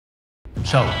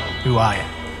So, who are you?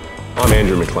 I'm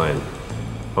Andrew McLean.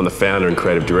 I'm the founder and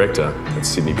creative director at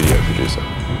Sydney Video Producer.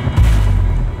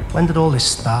 When did all this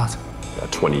start?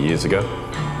 About 20 years ago.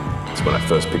 That's when I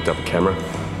first picked up a camera.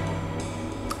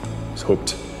 I was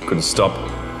hooked, couldn't stop.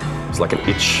 It was like an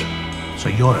itch. So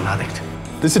you're an addict?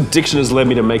 This addiction has led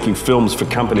me to making films for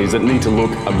companies that need to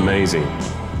look amazing.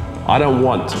 I don't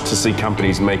want to see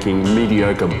companies making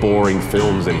mediocre, boring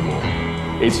films anymore.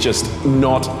 It's just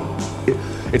not,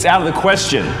 it's out of the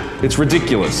question. It's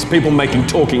ridiculous. People making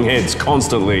talking heads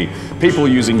constantly. People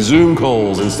using Zoom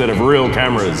calls instead of real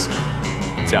cameras.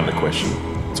 It's out of the question.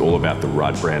 It's all about the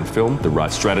right brand film, the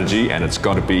right strategy, and it's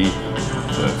got to be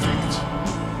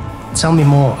perfect. Tell me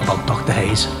more about Dr.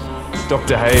 Hayes.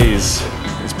 Dr. Hayes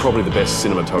is probably the best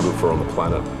cinematographer on the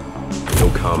planet.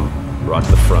 He'll come right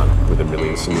to the front with a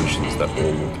million solutions that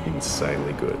all look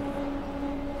insanely good.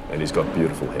 And he's got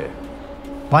beautiful hair.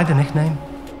 Why the nickname?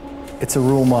 It's a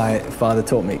rule my father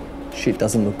taught me. Shit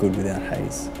doesn't look good without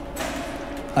Hayes.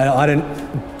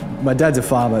 My dad's a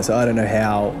farmer, so I don't know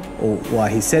how or why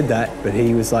he said that, but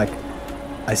he was like,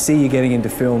 I see you getting into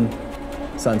film,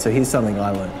 son, so here's something I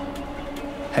learned.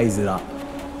 Haze it up.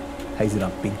 Haze it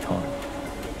up big time.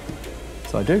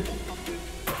 So I do.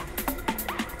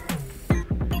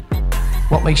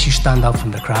 What makes you stand out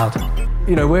from the crowd?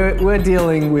 You know, we're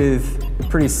dealing with a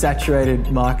pretty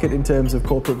saturated market in terms of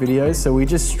corporate videos, so we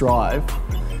just strive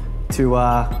to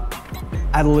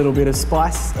add a little bit of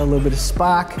spice, a little bit of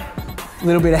spark, a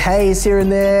little bit of haze here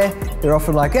and there. They're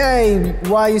often like, hey,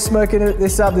 why are you smoking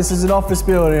this up? This is an office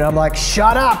building. I'm like,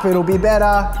 shut up, it'll be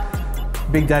better.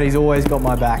 Big Daddy's always got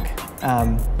my back.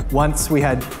 Once we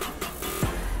had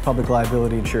public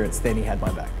liability insurance, then he had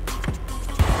my back.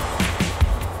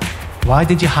 Why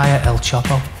did you hire El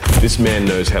Chapo? This man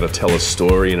knows how to tell a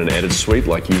story in an edit suite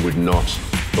like you would not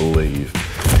believe.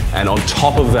 And on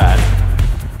top of that,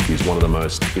 he's one of the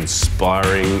most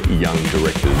inspiring young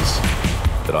directors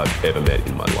that I've ever met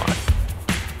in my life.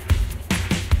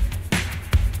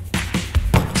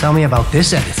 Tell me about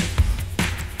this edit.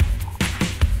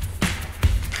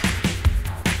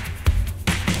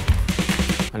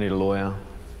 I need a lawyer.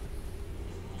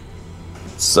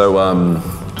 So,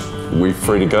 we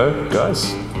free to go,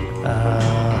 guys?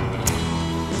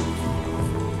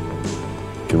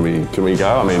 Can we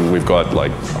go? I mean, we've got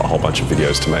like a whole bunch of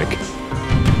videos to make.